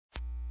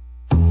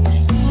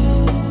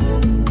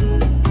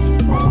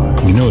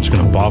You know it's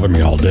going to bother me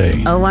all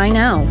day. Oh, I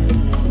know.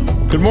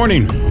 Good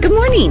morning. Good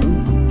morning.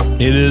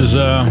 It is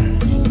a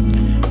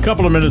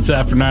couple of minutes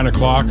after 9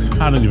 o'clock.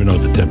 I don't even know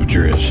what the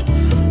temperature is.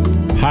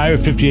 High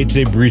of 58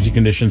 today, breezy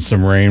conditions,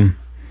 some rain.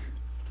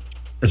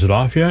 Is it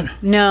off yet?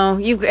 No,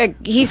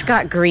 he's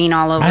got green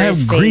all over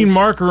his face. I have green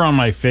marker on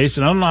my face,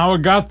 and I don't know how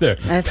it got there.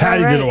 That's Patty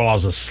all right. did it while I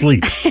was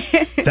asleep.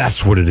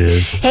 That's what it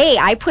is. Hey,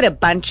 I put a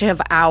bunch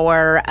of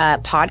our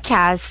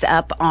podcasts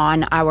up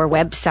on our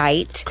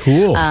website.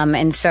 Cool.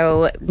 And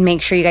so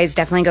make sure you guys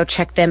definitely go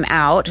check them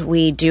out.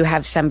 We do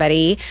have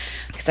somebody,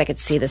 because I could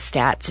see the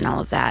stats and all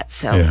of that.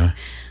 So Yeah.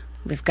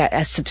 we've got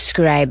a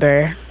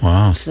subscriber.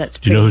 Wow. So that's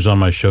Do you know who's on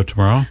my show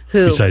tomorrow?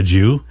 Who? Besides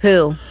you?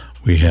 Who?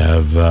 We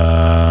have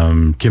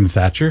Kim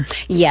Thatcher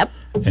Yep.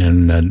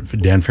 and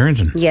Dan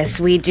Farrington. Yes,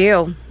 we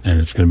do. And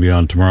it's going to be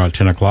on tomorrow at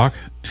 10 o'clock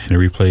and a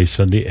replay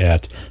Sunday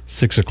at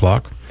 6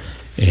 o'clock.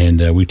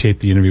 And we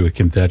taped the interview with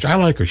Kim Thatcher. I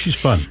like her. She's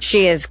fun.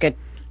 She is good.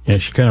 Yeah,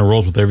 she kind of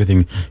rolls with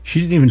everything. She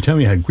didn't even tell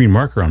me I had green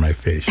marker on my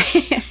face.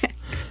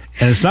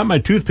 And it's not my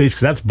toothpaste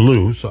because that's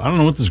blue, so I don't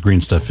know what this green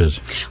stuff is.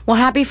 Well,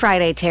 happy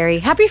Friday, Terry.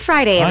 Happy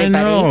Friday,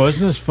 everybody. I know.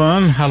 Isn't this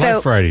fun? I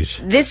like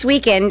Fridays. This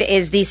weekend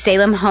is the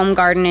Salem Home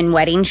Garden and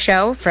Wedding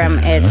Show.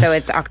 So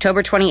it's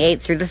October 28th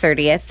through the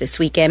 30th this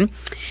weekend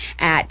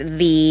at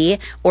the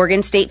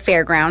Oregon State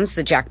Fairgrounds,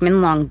 the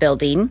Jackman Long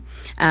Building.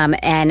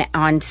 And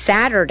on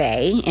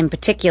Saturday, in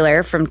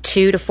particular, from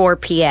 2 to 4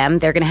 p.m.,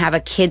 they're going to have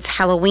a kids'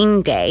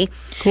 Halloween day.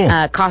 Cool.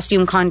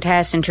 Costume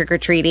contest and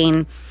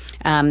trick-or-treating.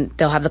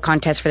 They'll have the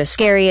contest for the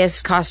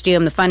scariest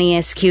costume, the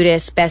funniest,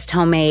 cutest, best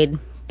homemade,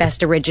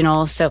 best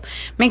original. So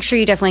make sure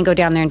you definitely go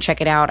down there and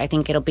check it out. I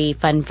think it'll be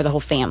fun for the whole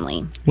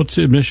family. What's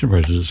the admission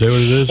price? Does it say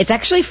what it is? It's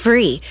actually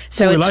free.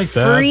 So I it's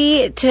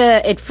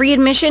like free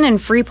admission and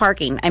free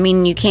parking. I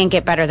mean, you can't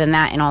get better than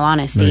that, in all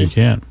honesty. No, you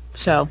can't.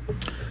 So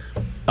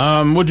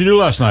What'd you do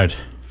last night?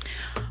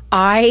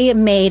 I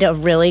made a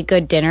really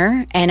good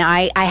dinner, and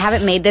I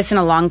haven't made this in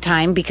a long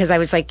time because I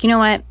was like, you know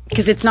what?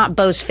 Because it's not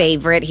Bo's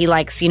favorite. He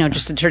likes,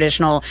 just the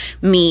traditional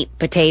meat,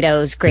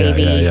 potatoes,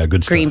 gravy,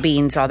 good green stuff.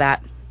 beans, all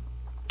that.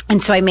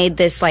 And so I made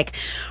this like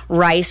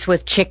rice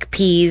with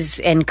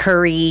chickpeas and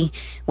curry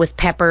with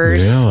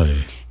peppers. Really?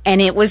 And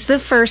it was the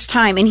first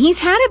time, and he's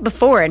had it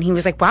before, and he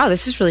was like, wow,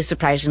 this is really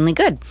surprisingly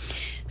good.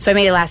 So I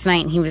made it last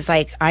night, and he was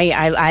like,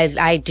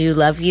 I do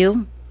love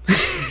you.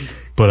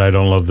 But I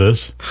don't love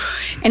this.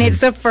 And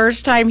it's the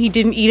first time he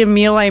didn't eat a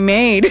meal I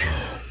made.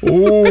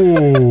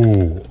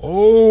 Oh.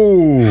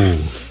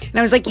 And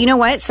I was like, you know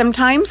what?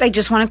 Sometimes I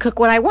just want to cook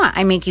what I want.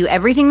 I make you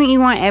everything that you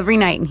want every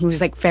night. And he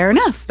was like, fair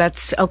enough.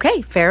 That's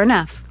okay. Fair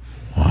enough.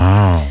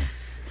 Wow.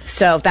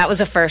 So that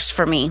was a first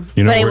for me.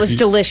 You know but it where was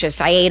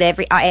delicious. I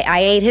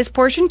ate his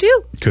portion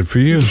too. Good for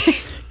you.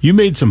 You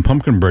made some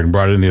pumpkin bread and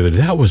brought it in the other day.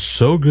 That was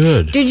so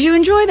good. Did you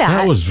enjoy that?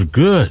 That was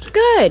good.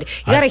 Good.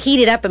 You got to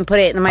heat it up and put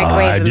it in the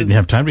microwave. I didn't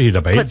have time to heat it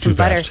up. I ate Put it some too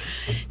butter. fast.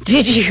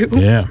 Did you?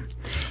 Yeah.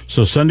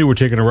 So Sunday we're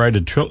taking a ride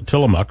to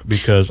Tillamook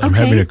because I'm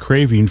having a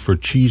craving for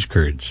cheese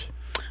curds.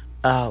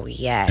 Oh,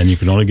 yes. And you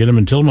can only get them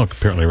in Tillamook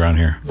apparently around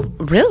here.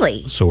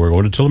 Really? So we're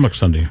going to Tillamook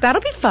Sunday.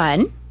 That'll be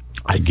fun.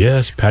 I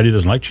guess. Patty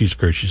doesn't like cheese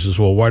curds. She says,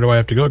 well, why do I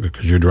have to go?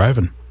 Because you're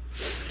driving.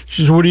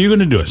 She says, what are you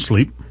going to do?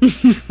 Sleep?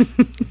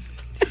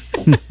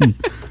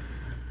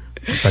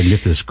 If I can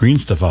get this green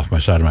stuff off my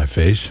side of my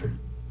face.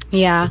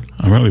 Yeah.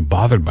 I'm really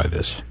bothered by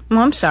this. Well,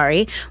 I'm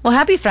sorry. Well,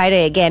 happy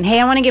Friday again. Hey,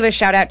 I want to give a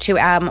shout out to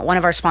one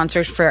of our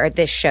sponsors for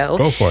this show.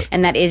 Go for it.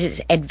 And that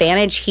is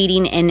Advantage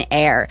Heating and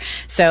Air.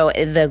 So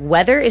the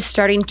weather is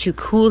starting to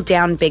cool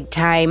down big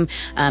time.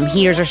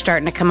 Heaters are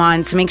starting to come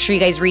on. So make sure you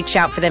guys reach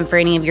out for them for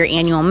any of your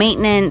annual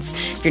maintenance.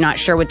 If you're not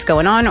sure what's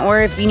going on or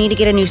if you need to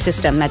get a new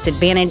system, that's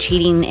Advantage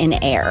Heating and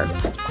Air.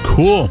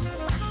 Cool.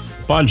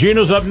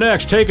 Bongino's up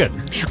next. Take it.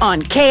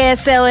 On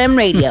KSLM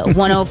Radio,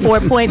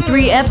 104.3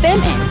 FM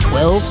and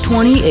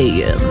 1220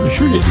 AM. You're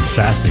sure getting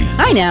sassy.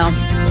 I know.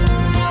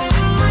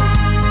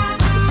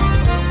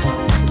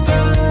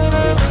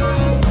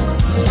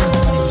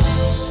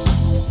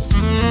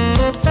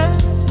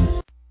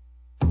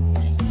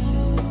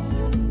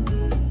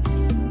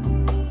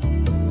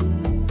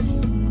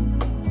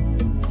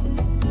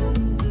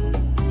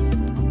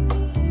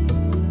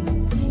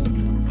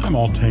 I'm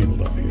all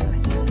tangled up here.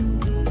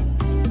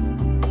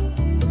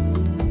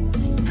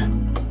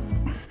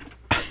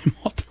 I'm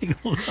all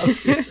tangled up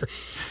here.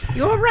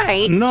 You're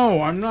right.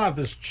 No, I'm not.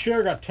 This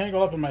chair got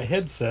tangled up in my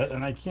headset,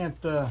 and I can't...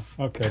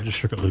 Okay, I just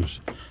shook it loose.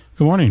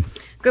 Good morning.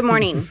 Good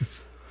morning.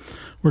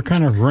 We're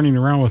kind of running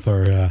around with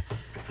our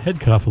head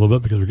cut off a little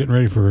bit because we're getting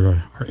ready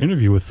for our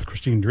interview with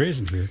Christine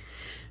Drazen here.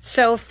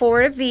 So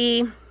for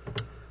the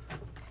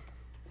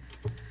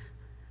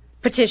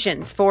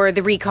petitions for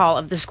the recall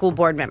of the school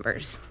board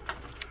members,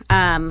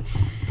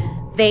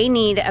 they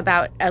need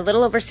about a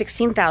little over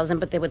 16,000,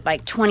 but they would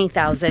like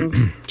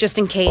 20,000 just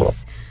in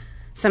case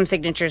some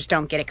signatures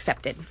don't get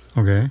accepted.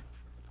 Okay.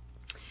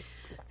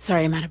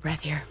 Sorry, I'm out of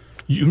breath here.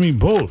 You mean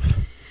both?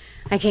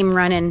 I came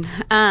running.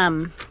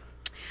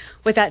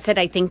 With that said,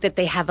 I think that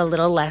they have a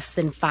little less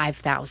than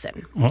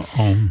 5,000.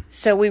 Uh-oh.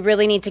 So we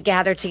really need to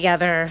gather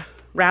together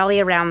rally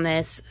around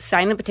this,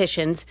 sign the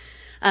petitions.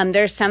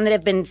 There's some that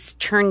have been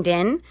turned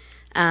in,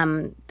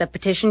 the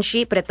petition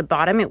sheet, but at the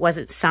bottom it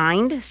wasn't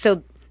signed,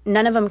 so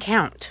none of them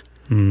count.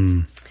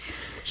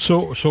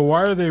 So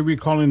why are they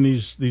recalling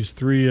these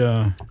three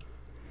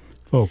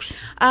folks?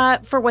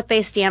 For what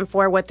they stand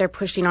for, what they're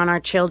pushing on our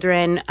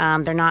children.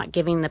 They're not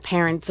giving the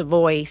parents a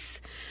voice.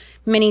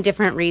 Many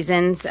different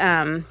reasons.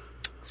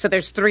 So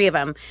there's three of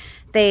them.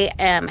 They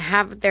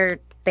have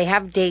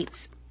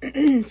dates.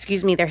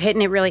 Excuse me. They're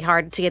hitting it really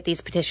hard to get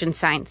these petitions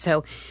signed.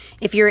 So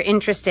if you're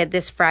interested,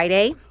 this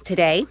Friday,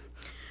 today,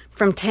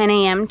 from 10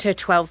 a.m. to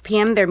 12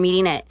 p.m., they're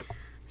meeting at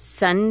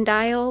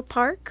Sundial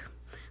Park.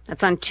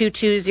 That's on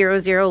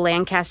 2200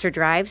 Lancaster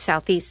Drive,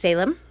 Southeast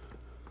Salem.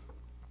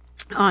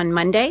 On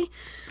Monday,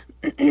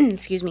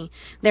 excuse me,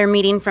 they're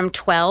meeting from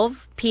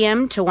 12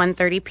 p.m. to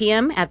 1:30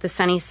 p.m. at the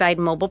Sunnyside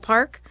Mobile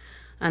Park,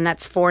 and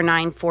that's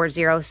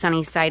 4940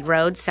 Sunnyside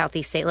Road,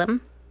 Southeast Salem.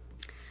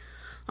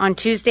 On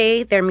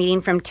Tuesday, they're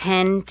meeting from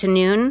 10 to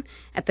noon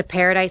at the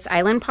Paradise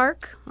Island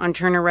Park on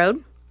Turner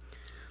Road.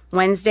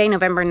 Wednesday,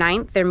 November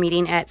 9th, they're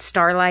meeting at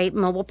Starlight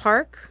Mobile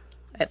Park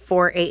at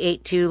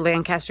 4882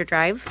 Lancaster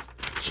Drive.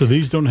 So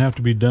these don't have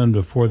to be done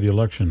before the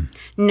election?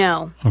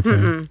 No. Okay.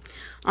 Mm-mm.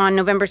 On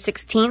November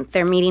 16th,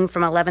 they're meeting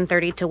from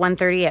 11:30 to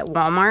 1:30 at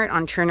Walmart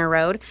on Turner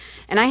Road.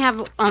 And I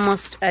have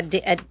almost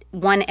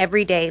one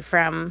every day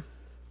from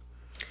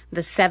the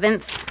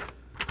 7th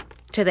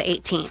to the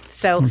 18th.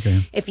 So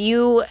if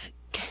you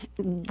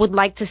would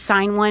like to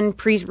sign one,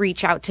 please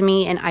reach out to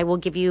me and I will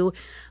give you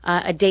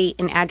a date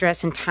and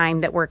address and time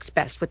that works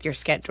best with your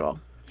schedule.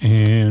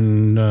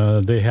 And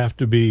they have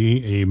to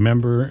be a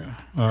member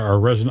or a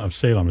resident of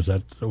Salem. Is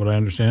that what I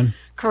understand?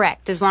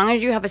 Correct. As long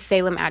as you have a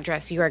Salem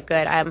address, you are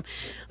good.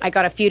 I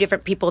got a few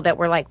different people that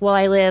were like, well,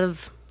 I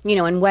live,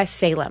 in West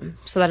Salem,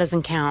 so that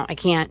doesn't count. I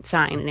can't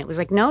sign. And it was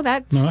like, no,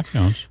 that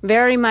counts.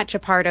 Very much a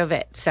part of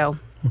it. So.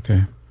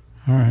 Okay.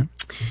 All right.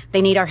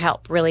 They need our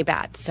help really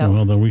bad. So.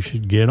 Well, then we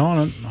should get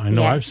on it. I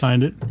know I've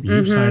signed it.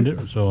 You've signed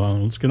it. So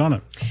let's get on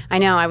it. I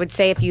know. I would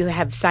say if you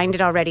have signed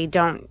it already,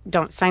 don't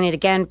sign it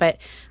again. But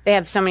they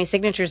have so many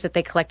signatures that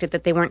they collected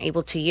that they weren't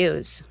able to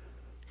use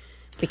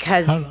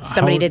because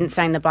somebody didn't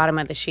sign the bottom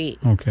of the sheet.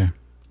 Okay.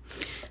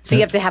 So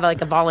you have to have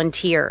like a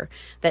volunteer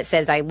that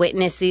says, I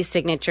witnessed these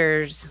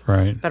signatures.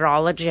 Right. They're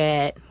all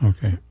legit.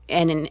 Okay.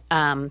 And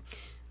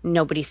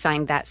nobody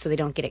signed that, so they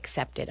don't get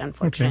accepted,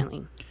 unfortunately.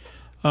 Okay.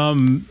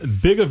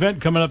 Big event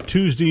coming up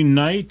Tuesday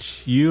night.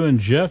 You and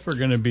Jeff are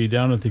going to be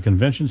down at the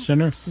convention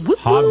center,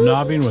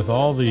 hobnobbing with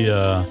all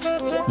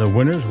the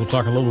winners. We'll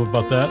talk a little bit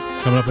about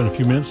that coming up in a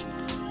few minutes.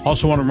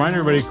 Also want to remind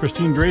everybody,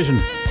 Christine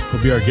Drazen will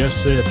be our guest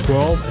today at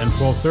 12 and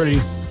 12:30.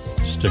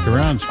 Stick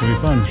around. It's going to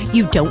be fun.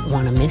 You don't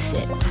want to miss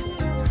it.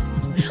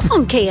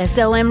 On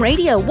KSLM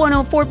Radio,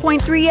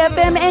 104.3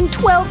 FM and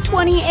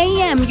 1220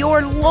 AM,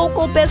 your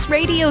local best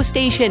radio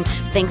station.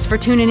 Thanks for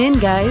tuning in,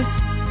 guys.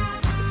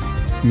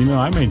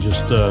 I may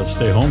just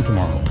stay home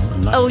tomorrow.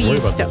 And not worry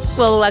about this.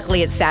 Well,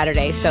 luckily it's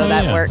Saturday, so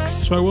that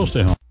works. So I will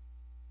stay home.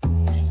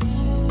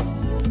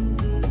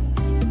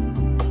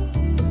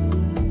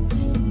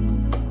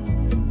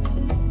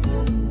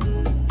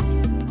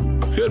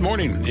 Good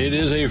morning. It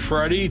is a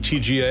Friday,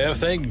 TGIF.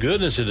 Thank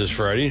goodness it is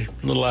Friday.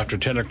 A little after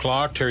 10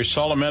 o'clock. Terry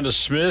Saul, Amanda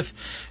Smith.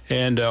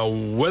 And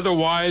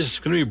weather-wise, it's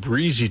going to be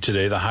breezy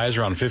today. The highs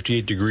are around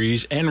 58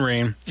 degrees and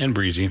rain and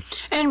breezy.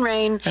 And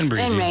rain. And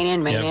breezy. And rain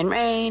and rain and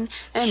rain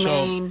and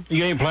rain. You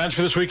got any plans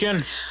for this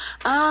weekend?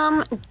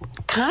 Kind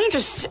of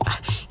just,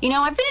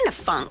 I've been in a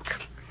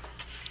funk.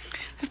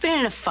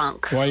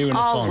 Why are you in a funk?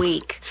 All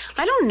week.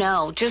 I don't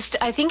know. Just,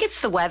 I think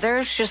it's the weather.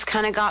 It's just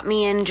kind of got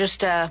me in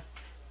just a...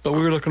 But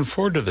we were looking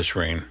forward to this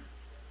rain.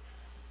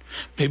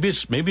 Maybe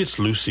it's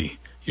Lucy.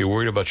 You're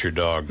worried about your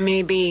dog.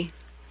 Maybe.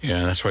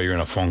 Yeah, that's why you're in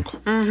a funk.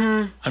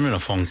 Mm-hmm. I'm in a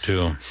funk,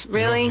 too.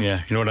 Really?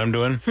 Yeah. You know what I'm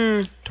doing?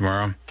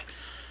 Tomorrow?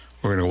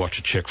 We're going to watch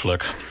a chick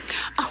flick.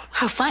 Oh,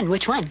 how fun.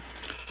 Which one?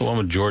 The one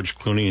with George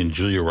Clooney and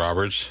Julia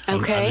Roberts.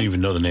 Okay. I don't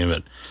even know the name of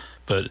it.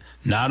 But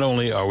not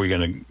only are we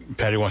going to...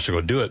 Patty wants to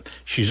go do it.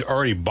 She's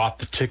already bought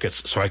the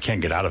tickets, so I can't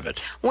get out of it.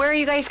 Where are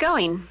you guys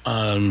going?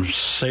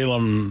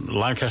 Salem,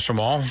 Lancaster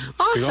Mall.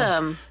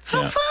 Awesome.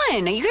 How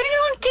fun. Are you going to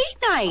go on date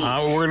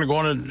night? We're going to go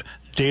on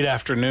a date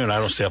afternoon. I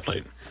don't stay up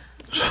late.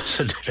 So I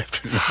said date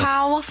afternoon.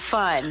 How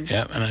fun.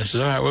 Yeah, and I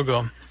said, all right, we'll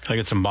go. Can I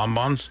get some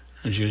bonbons?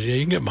 And she goes, yeah,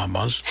 you can get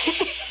bonbons.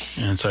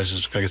 And so I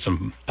said, can I get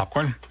some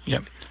popcorn?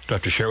 Yep. Do I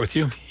have to share it with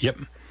you? Yep.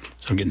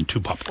 So I'm getting 2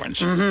 popcorns.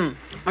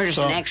 Mm-hmm. Or just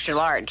an extra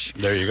large.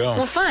 There you go.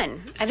 Well,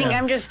 fun. I think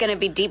I'm just going to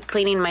be deep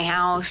cleaning my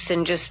house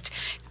and just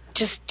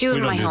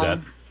doing my home. We don't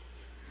do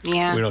that.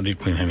 Yeah. We don't deep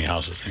clean any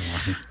houses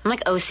anymore. I'm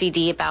like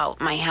OCD about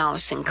my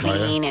house and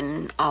cleaning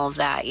and all of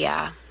that,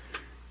 yeah.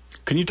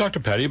 Can you talk to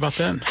Patty about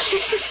that?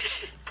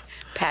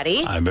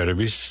 Patty? I better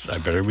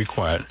be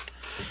quiet.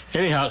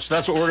 Anyhow, so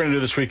that's what we're going to do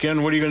this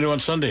weekend. What are you going to do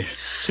on Sunday?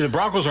 See, the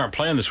Broncos aren't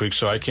playing this week,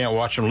 so I can't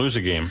watch them lose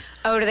a game.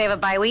 Oh, do they have a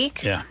bye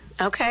week? Yeah.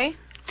 Okay.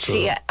 So,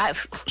 see,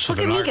 so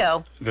look at me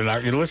go. They're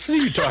not going to listen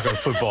to you talking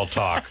football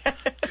talk.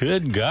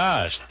 Good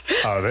gosh.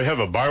 They have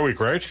a bye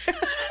week, right?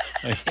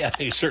 Yeah,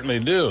 they certainly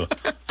do.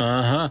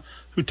 Uh-huh.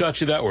 Who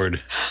taught you that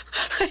word?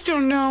 I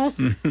don't know.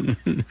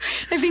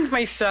 I think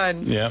my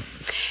son. Yeah.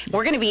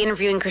 We're going to be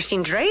interviewing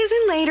Christine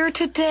Drazen later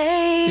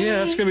today.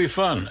 Yeah, it's going to be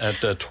fun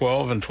at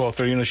 12 and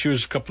 12:30. You know, she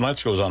was a couple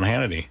nights ago. Was on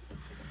Hannity.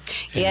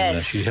 And,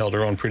 yes. She held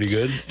her own pretty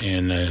good,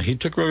 and he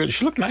took real good.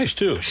 She looked nice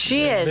too.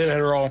 She is. They had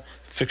her all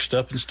fixed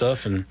up and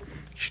stuff, and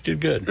she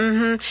did good.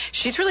 Mm-hmm.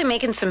 She's really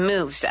making some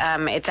moves.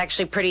 It's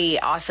actually pretty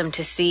awesome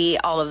to see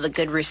all of the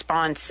good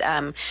response.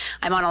 I'm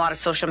on a lot of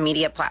social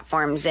media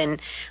platforms,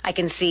 and I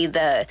can see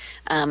the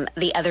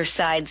other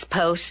side's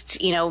posts,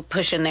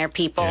 pushing their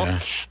people,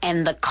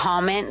 and the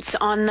comments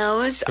on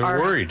those They're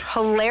are worried.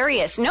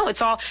 Hilarious. No,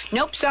 it's all,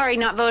 nope, sorry,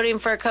 not voting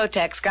for a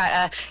Kotex.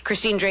 Got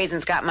Christine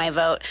Drazen's got my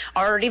vote.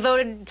 Already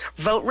voted,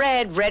 vote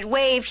red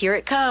wave, here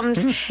it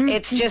comes.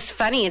 It's just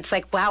funny. It's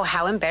like, wow,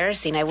 how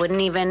embarrassing. I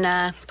wouldn't even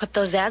put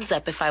those ads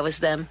up if I was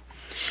them,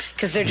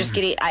 because they're just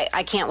getting.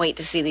 I can't wait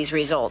to see these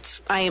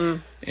results. I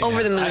am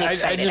over the moon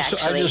excited.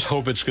 I just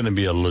hope it's going to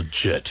be a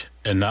legit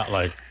and not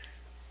like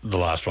the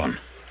last one.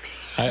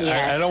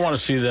 I don't want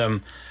to see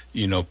them,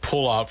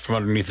 pull out from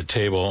underneath the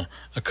table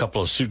a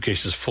couple of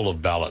suitcases full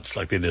of ballots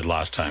like they did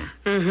last time.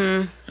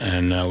 Mm-hmm.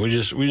 And we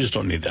just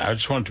don't need that. I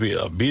just want it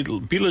to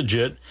be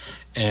legit.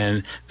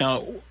 And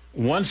now,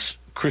 once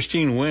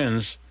Christine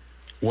wins,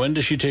 when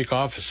does she take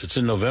office? It's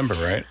in November,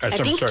 right? I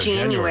think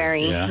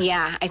January.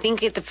 Yeah, I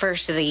think at the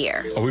first of the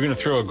year. Are we going to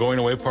throw a going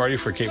away party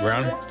for Kate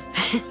Brown?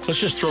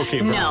 Let's just throw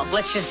Kate Brown. No,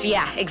 let's just,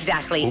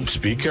 exactly. Oops,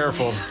 be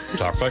careful.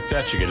 Talk like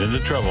that, you get into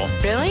trouble.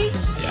 Really?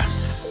 Yeah.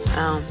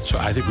 Oh. So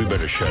I think we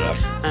better shut up.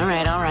 All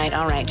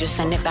right. Just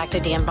send it back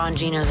to Dan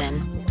Bongino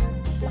then.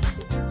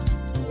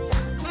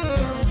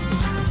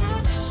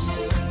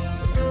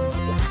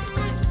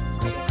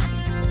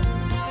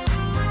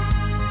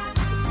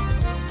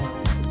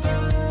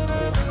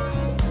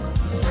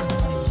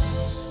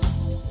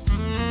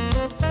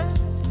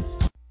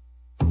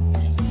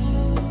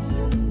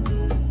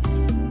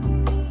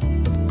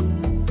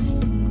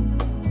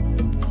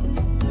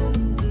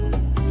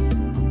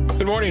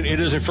 Good morning. It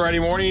is a Friday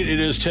morning. It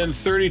is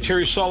 10:30.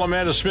 Terry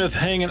Salamanda Smith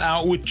hanging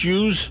out with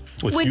yous.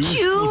 With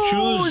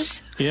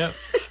yous. Yeah.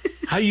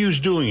 How yous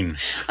doing?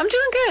 I'm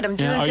doing good. I'm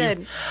doing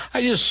good.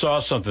 I just saw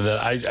something that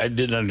I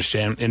didn't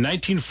understand. In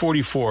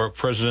 1944,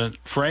 President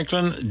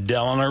Franklin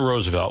Delano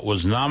Roosevelt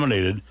was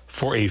nominated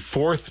for a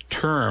fourth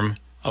term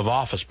of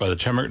office by the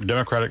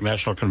Democratic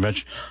National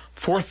Convention.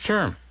 Fourth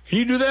term. Can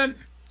you do that?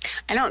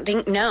 I don't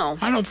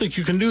think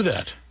you can do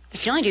that. You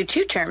can only do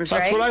 2 terms, right?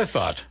 That's what I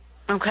thought.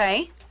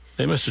 Okay.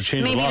 They must have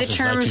changed the law Maybe the since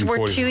terms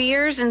were 2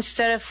 years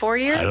instead of 4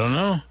 years?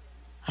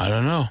 I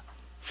don't know.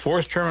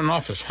 Fourth term in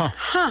office, huh?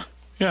 Huh.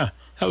 Yeah,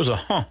 that was a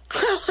huh.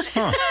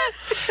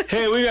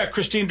 Hey, we got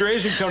Christine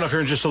Drazen coming up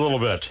here in just a little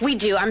bit. We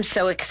do. I'm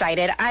so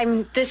excited.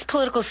 This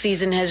political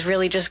season has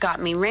really just got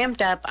me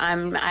ramped up.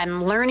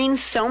 I'm learning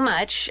so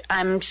much.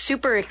 I'm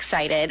super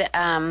excited.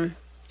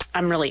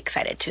 I'm really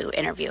excited to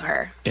interview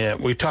her. Yeah,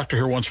 we talked to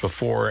her once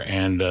before,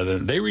 and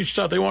they reached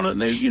out. They want to.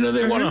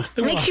 They want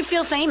to. Makes you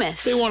feel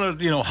famous. They want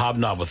to,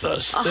 hobnob with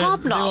us.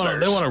 Hobnobbers.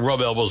 They want to rub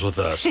elbows with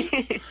us.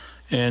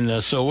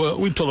 And so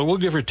we told her we'll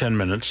give her 10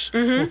 minutes.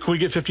 Well, can we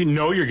get 15?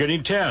 No, you're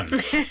getting 10.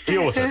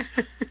 Deal with it.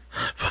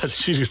 But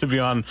she's going to be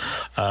on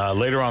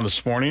later on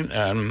this morning,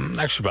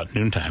 actually about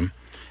noontime,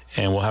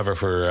 and we'll have her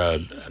for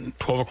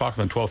 12 o'clock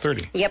and then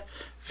 12:30. Yep.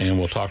 And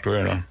we'll talk to her,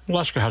 and we'll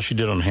ask her how she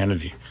did on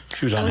Hannity.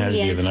 She was on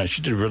Hannity the other night.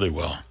 She did really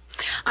well.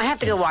 I have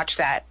to go watch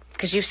that,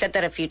 because you've said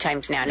that a few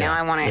times now. Now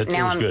I want to.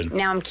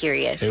 Now I'm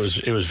curious.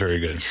 It was very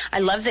good. I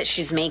love that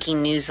she's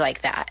making news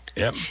like that.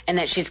 Yep. And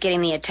that she's getting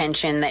the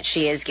attention that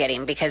she is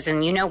getting,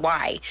 and you know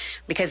why?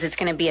 Because it's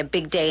going to be a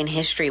big day in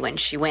history when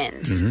she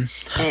wins, and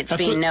it's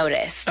being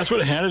noticed. That's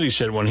what Hannity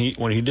said when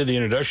he did the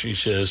introduction. He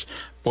says,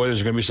 "Boy,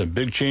 there's going to be some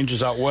big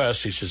changes out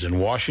west." He says in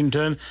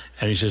Washington,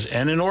 and he says,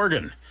 and in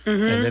Oregon.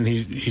 And then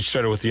he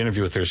started with the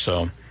interview with her.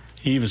 So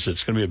he even said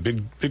it's going to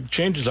be big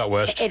changes out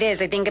west. It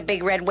is. I think a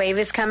big red wave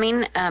is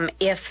coming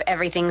if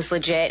everything's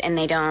legit and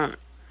they don't.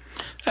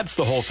 That's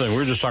the whole thing. We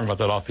were just talking about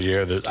that off the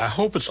air. That I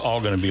hope it's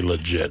all going to be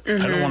legit.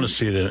 I don't want to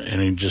see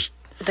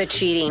the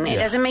cheating. Yeah. It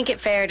doesn't make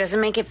it fair. It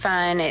doesn't make it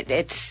fun.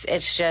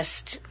 It's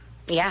just,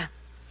 yeah.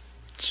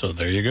 So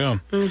there you go.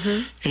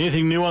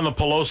 Anything new on the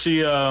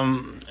Pelosi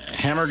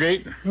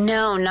Hammergate?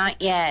 No, not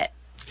yet.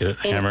 Get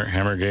it?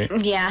 Hammergate?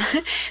 Yeah.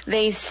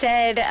 They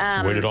said...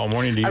 waited all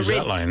morning to use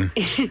that line.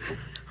 Well,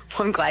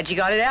 I'm glad you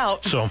got it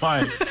out. So am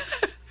I.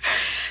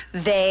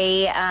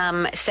 They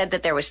said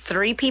that there was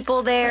 3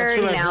 people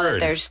there. Now that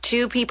there's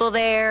 2 people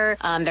there.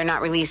 They're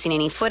not releasing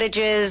any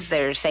footages.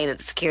 They're saying that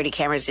the security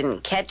cameras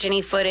didn't catch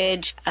any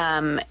footage.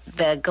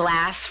 The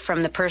glass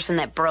from the person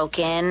that broke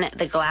in,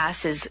 the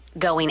glass is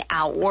going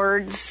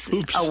outwards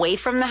away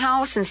from the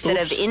house instead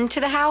of into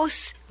the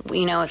house.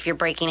 If you're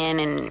breaking in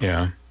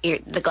and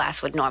the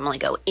glass would normally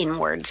go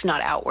inwards,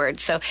 not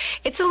outwards. So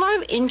it's a lot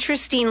of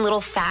interesting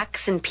little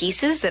facts and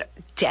pieces that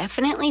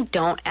definitely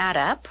don't add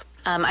up.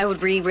 I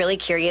would be really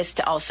curious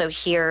to also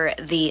hear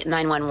the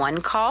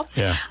 911 call.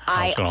 Yeah,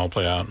 how it's going to all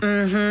play out.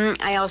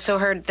 I also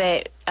heard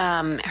that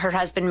her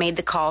husband made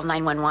the call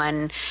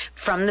 911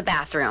 from the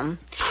bathroom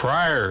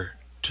prior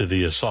to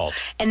the assault,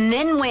 and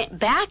then went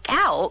back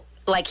out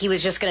like he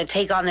was just going to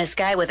take on this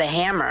guy with a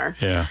hammer.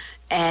 Yeah.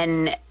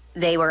 And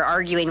they were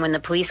arguing when the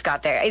police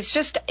got there. It's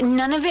just,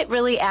 none of it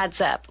really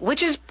adds up,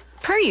 which is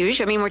per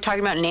usual. I mean, we're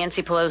talking about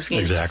Nancy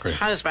Pelosi's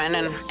husband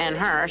and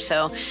her,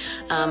 so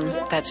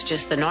that's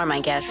just the norm, I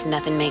guess.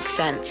 Nothing makes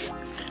sense.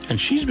 And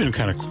she's been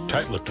kind of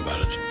tight-lipped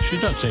about it.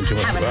 She's not saying too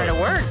much about it. Haven't heard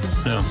a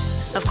word. No.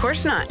 Of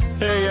course not.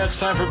 Hey, it's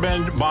time for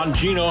Ben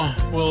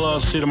Bongino.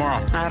 We'll see you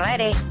tomorrow. All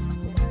righty.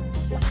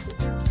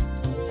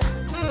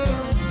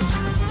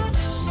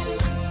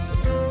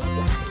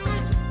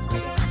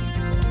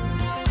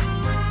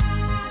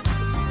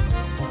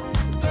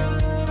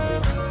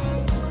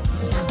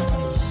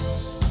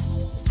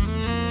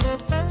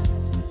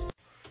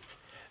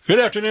 Good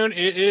afternoon.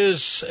 It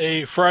is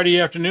a Friday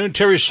afternoon.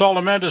 Terry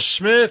Salamanda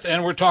Smith,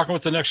 and we're talking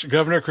with the next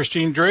governor,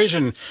 Christine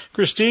Drazan.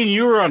 Christine,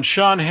 you were on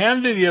Sean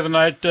Hannity the other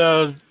night.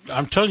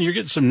 I'm telling you, you're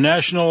getting some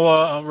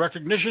national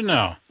recognition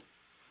now.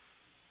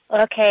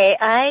 Okay,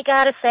 I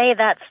gotta say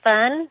that's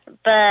fun,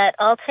 but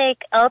I'll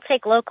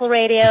take local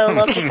radio,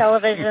 local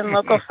television,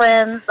 local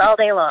friends all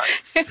day long.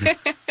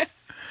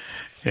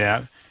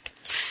 Yeah.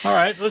 All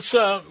right. Let's.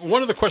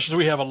 One of the questions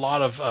we have a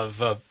lot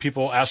of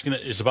people asking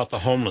is about the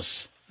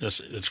homeless.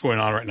 That's going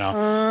on right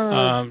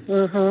now.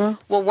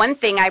 Well, one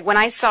thing, when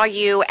I saw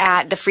you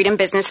at the Freedom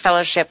Business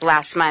Fellowship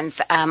last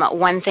month,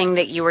 one thing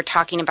that you were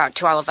talking about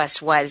to all of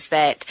us was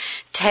that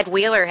Ted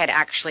Wheeler had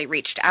actually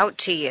reached out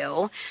to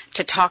you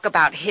to talk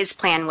about his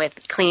plan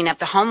with cleaning up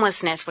the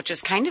homelessness, which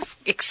is kind of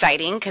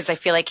exciting because I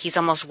feel like he's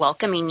almost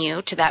welcoming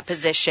you to that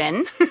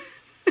position.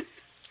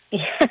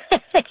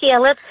 Yeah,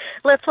 let's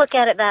look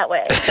at it that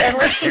way, and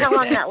let's see how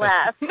long that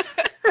lasts.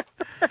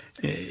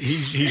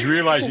 He's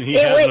realizing he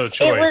has no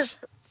choice.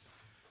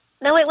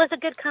 It was a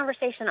good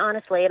conversation,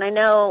 honestly, and I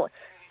know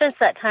since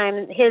that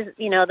time,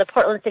 the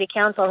Portland City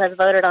Council has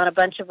voted on a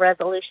bunch of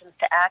resolutions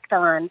to act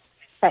on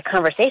that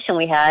conversation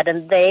we had,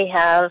 and they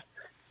have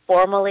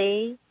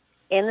formally,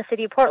 in the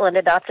city of Portland,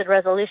 adopted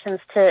resolutions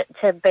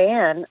to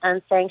ban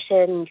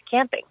unsanctioned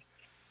camping.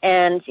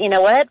 And you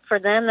know what? For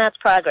them, that's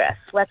progress.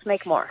 Let's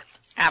make more.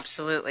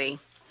 Absolutely.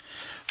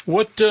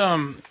 What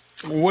do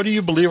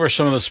you believe are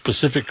some of the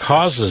specific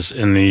causes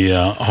in the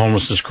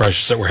homelessness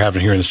crisis that we're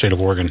having here in the state of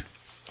Oregon?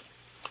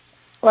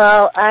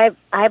 Well,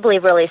 I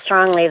believe really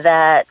strongly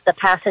that the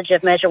passage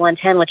of Measure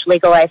 110, which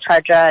legalized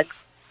hard drugs,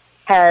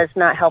 has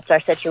not helped our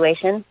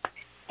situation,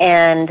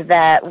 and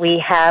that we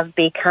have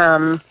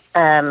become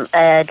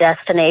a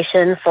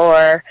destination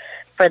for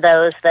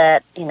those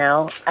that,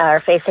 are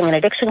facing an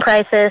addiction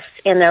crisis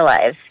in their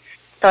lives.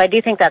 So I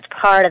do think that's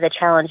part of the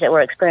challenge that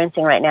we're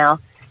experiencing right now.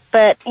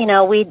 But,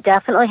 we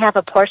definitely have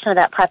a portion of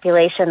that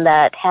population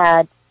that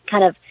had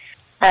kind of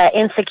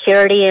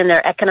insecurity in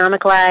their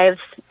economic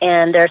lives,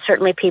 and there are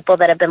certainly people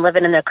that have been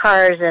living in their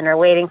cars and are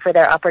waiting for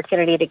their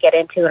opportunity to get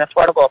into an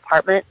affordable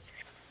apartment.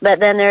 But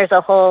then there's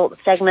a whole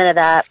segment of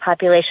that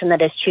population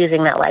that is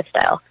choosing that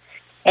lifestyle.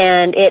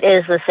 And it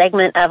is the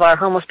segment of our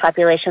homeless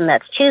population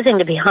that's choosing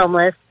to be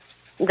homeless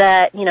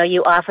that,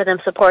 you offer them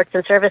supports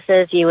and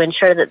services, you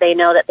ensure that they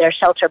know that there's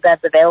shelter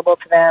beds available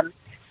to them.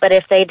 But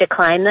if they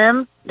decline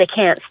them, they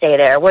can't stay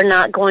there. We're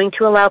not going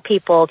to allow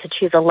people to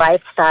choose a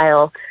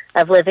lifestyle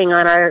of living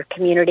on our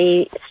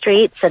community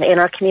streets and in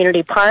our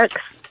community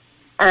parks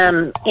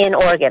in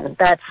Oregon.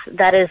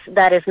 That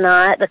is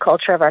not the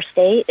culture of our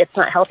state. It's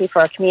not healthy for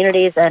our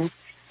communities, and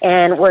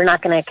we're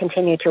not going to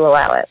continue to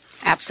allow it.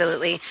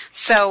 Absolutely.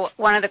 So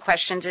one of the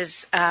questions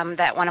is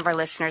that one of our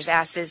listeners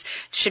asks is,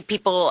 should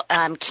people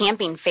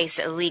camping face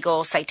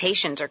illegal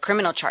citations or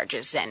criminal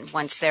charges then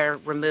once they're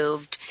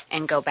removed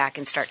and go back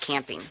and start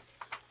camping?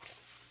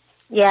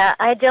 Yeah,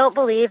 I don't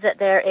believe that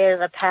there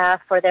is a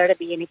path for there to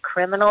be any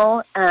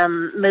criminal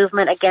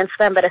movement against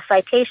them, but a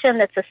citation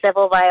that's a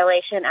civil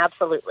violation,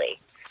 absolutely.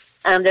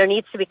 There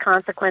needs to be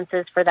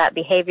consequences for that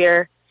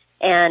behavior.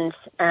 And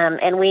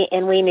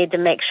we need to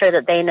make sure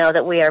that they know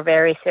that we are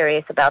very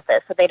serious about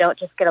this, so they don't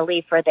just get a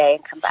leave for a day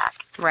and come back.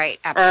 Right,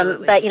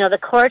 absolutely. But the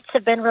courts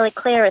have been really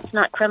clear. It's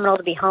not criminal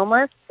to be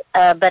homeless,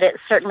 but it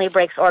certainly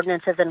breaks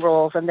ordinances and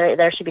rules, and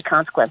there should be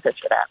consequences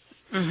for that.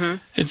 Mm-hmm.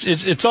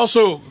 It's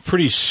also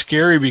pretty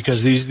scary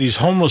because these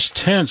homeless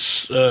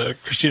tents,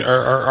 Christine,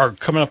 are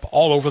coming up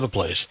all over the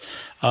place.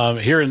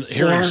 Here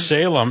in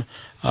Salem.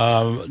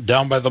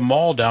 Down by the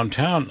mall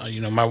downtown,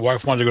 my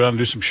wife wanted to go down and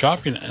do some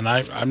shopping, and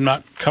I'm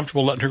not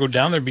comfortable letting her go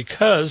down there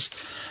because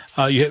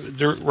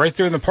they're right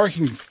there in the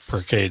parking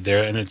parkade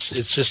there, and it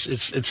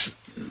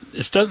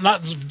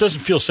doesn't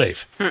feel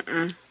safe.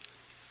 Mm-mm.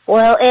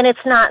 Well, and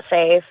it's not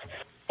safe,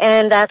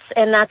 and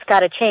that's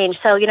got to change.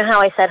 So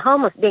how I said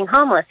being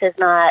homeless is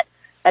not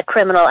a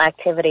criminal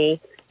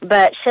activity,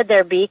 but should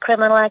there be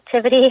criminal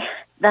activity,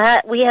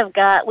 that we've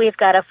got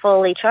to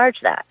fully charge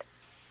that.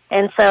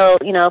 And so,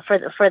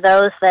 for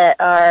those that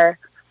are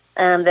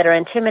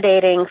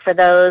intimidating, for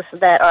those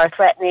that are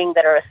threatening,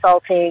 that are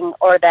assaulting,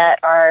 or that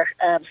are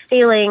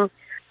stealing,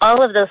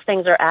 all of those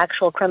things are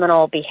actual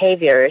criminal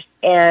behaviors,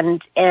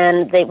 and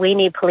we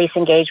need police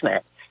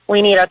engagement.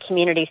 we need our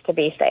communities to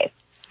be safe.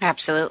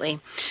 Absolutely.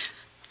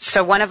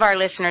 So one of our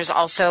listeners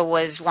also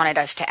wanted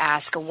us to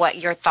ask what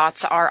your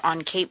thoughts are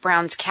on Kate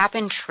Brown's cap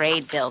and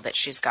trade bill that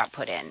she's got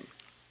put in.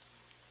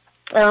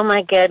 Oh,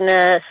 my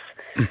goodness.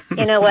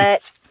 You know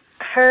what?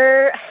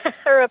 Her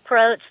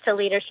approach to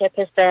leadership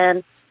has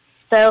been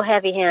so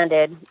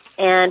heavy-handed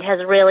and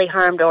has really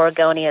harmed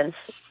Oregonians.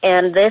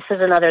 And this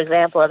is another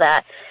example of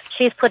that.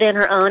 She's put in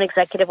her own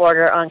executive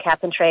order on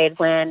cap and trade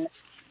when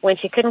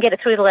she couldn't get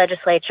it through the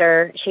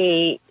legislature.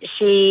 She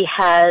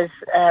has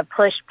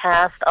pushed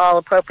past all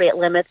appropriate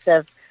limits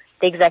of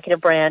the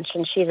executive branch,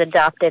 and she's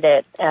adopted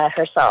it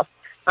herself.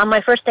 On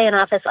my first day in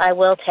office, I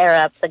will tear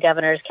up the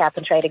governor's cap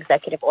and trade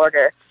executive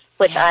order,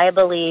 which I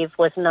believe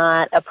was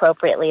not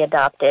appropriately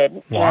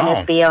adopted and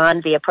is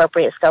beyond the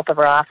appropriate scope of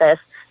her office.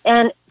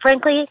 And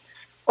frankly,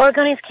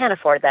 Oregonians can't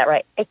afford that,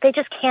 right? They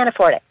just can't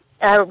afford it.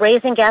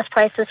 Raising gas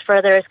prices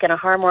further is going to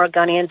harm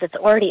Oregonians. It's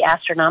already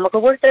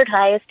astronomical. We're third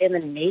highest in the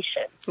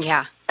nation.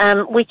 Yeah.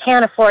 We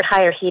can't afford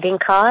higher heating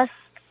costs.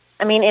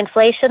 I mean,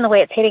 inflation, the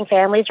way it's hitting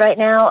families right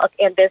now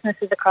and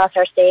businesses across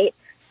our state,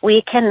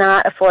 we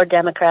cannot afford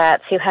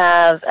Democrats who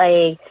have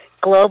a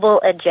global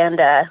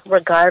agenda,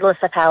 regardless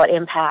of how it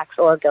impacts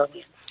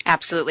Oregonians.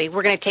 Absolutely.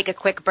 We're going to take a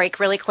quick break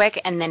really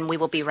quick, and then we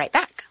will be right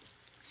back.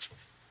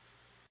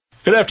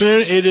 Good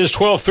afternoon. It is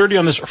 12:30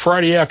 on this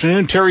Friday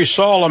afternoon. Terry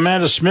Saul,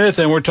 Amanda Smith,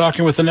 and we're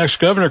talking with the next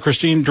governor,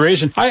 Christine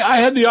Drazan. I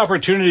had the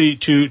opportunity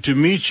to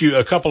meet you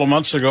a couple of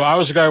months ago. I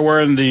was the guy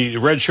wearing the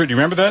red shirt. Do you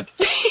remember that?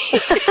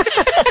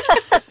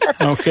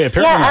 Okay.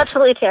 Apparently yeah, not.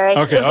 absolutely, Terry.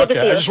 Okay. I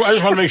just want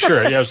to make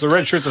sure. Yeah, it was the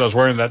red shirt that I was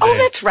wearing that day. Oh,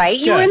 that's right.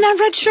 You were in that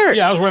red shirt.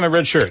 Yeah, I was wearing that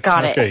red shirt.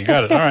 Got it. Okay, you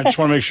got it. All right. Just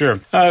want to make sure.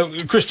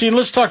 Christine,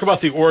 let's talk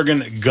about the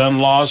Oregon gun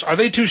laws. Are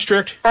they too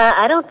strict?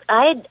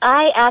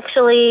 I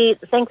actually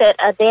think that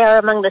they are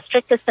among the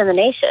strictest in the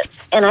nation.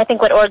 And I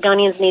think what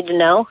Oregonians need to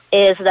know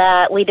is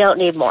that we don't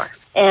need more.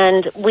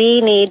 And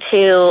we need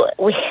to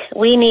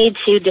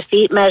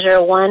defeat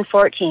Measure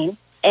 114,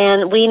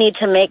 and we need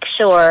to make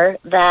sure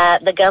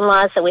that the gun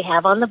laws that we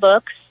have on the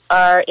books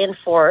are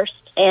enforced,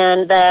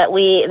 and that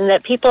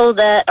people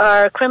that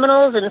are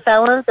criminals and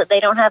felons, that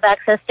they don't have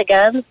access to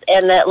guns,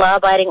 and that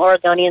law-abiding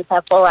Oregonians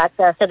have full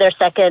access to their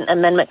Second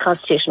Amendment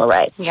constitutional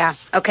rights. Yeah.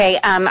 Okay.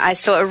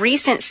 So a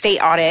recent state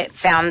audit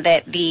found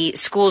that the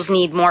schools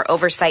need more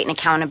oversight and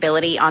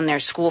accountability on their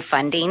school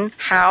funding.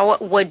 How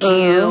would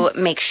you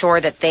make sure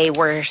that they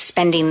were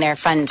spending their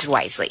funds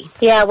wisely?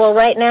 Yeah. Well,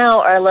 right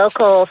now our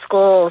local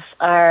schools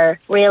are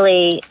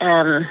really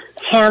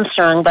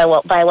hamstrung by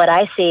what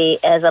I see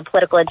as a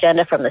political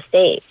agenda from the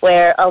state,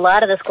 where a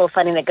lot of the school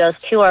funding that goes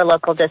to our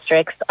local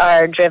districts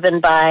are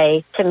driven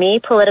by, to me,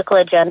 political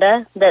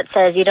agenda that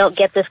says you don't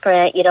get this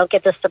grant, you don't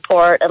get this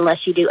support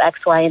unless you do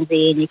X, Y, and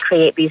Z, and you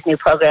create these new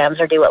programs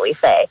or do what we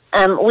say.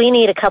 We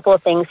need a couple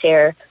of things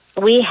here.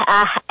 We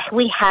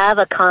have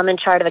a common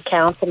chart of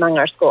accounts among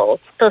our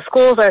schools. So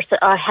schools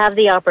have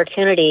the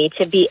opportunity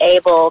to be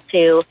able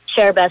to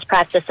share best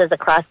practices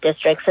across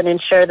districts and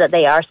ensure that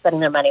they are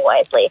spending their money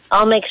wisely.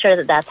 I'll make sure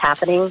that that's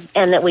happening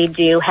and that we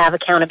do have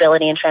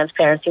accountability and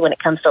transparency when it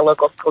comes to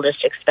local school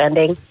district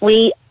spending.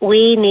 We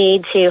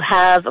need to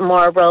have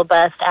more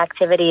robust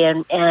activity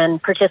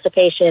and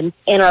participation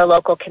in our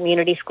local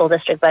community school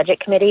district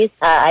budget committees.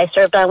 I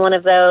served on one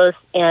of those,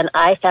 and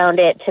I found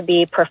it to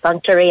be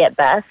perfunctory at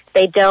best.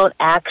 They don't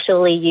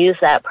actually use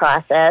that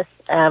process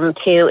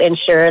to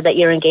ensure that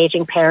you're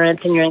engaging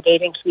parents and you're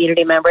engaging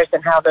community members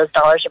in how those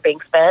dollars are being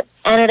spent.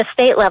 And at a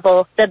state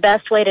level, the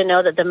best way to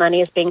know that the money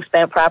is being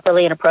spent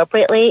properly and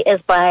appropriately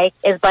is by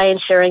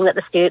ensuring that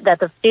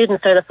the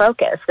students are the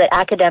focus, that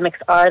academics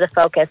are the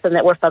focus, and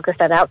that we're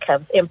focused on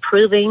outcomes,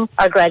 improving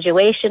our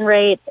graduation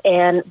rates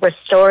and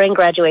restoring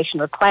graduation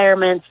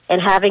requirements,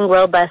 and having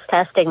robust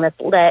testing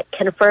that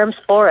confirms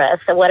for us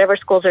that whatever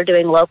schools are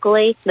doing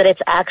locally, that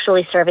it's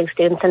actually serving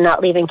students and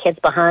not leaving kids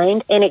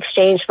behind in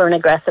exchange for an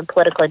aggressive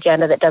political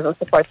agenda that doesn't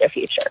support their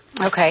future.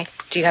 Okay.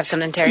 Do you have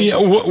something, Terry? Yeah.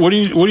 What do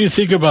you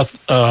think about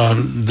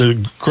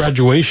the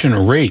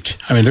graduation rate?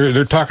 I mean,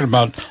 they're talking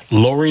about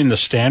lowering the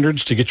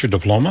standards to get your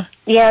diploma.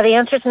 Yeah, the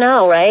answer is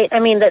no, right? I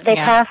mean, they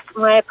passed.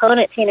 My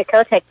opponent Tina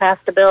Kotek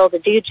passed a bill to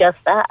do just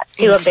that,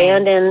 to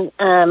abandon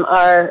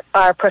our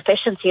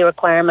proficiency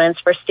requirements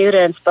for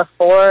students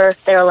before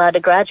they're allowed to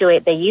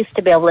graduate. They used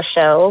to be able to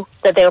show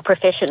that they were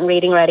proficient in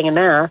reading, writing, and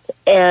math,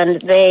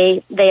 and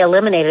they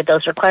eliminated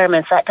those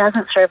requirements. That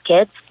doesn't serve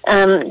kids.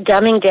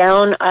 Dumbing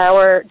down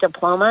our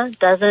diploma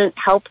doesn't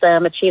help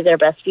them achieve their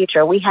best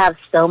future. We have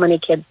so many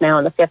kids now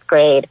in the 5th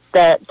grade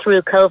that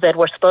through COVID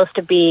were supposed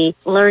to be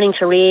learning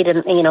to read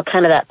and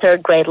kind of that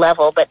 3rd grade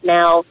level, but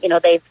now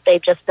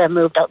they've just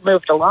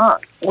moved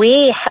along.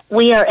 We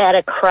are at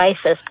a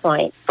crisis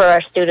point for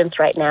our students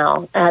right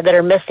now that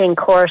are missing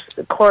core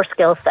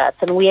skill sets,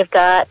 and we have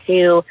got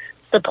to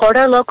support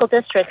our local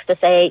districts to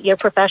say, you're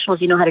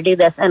professionals, you know how to do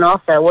this, and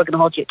also we're going to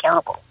hold you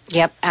accountable.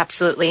 Yep,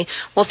 absolutely.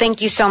 Well,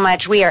 thank you so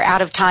much. We are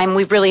out of time.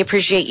 We really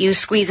appreciate you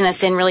squeezing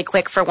us in really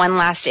quick for one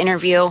last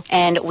interview,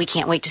 and we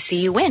can't wait to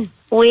see you win.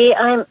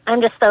 I'm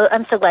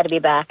so glad to be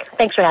back.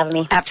 Thanks for having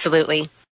me. Absolutely.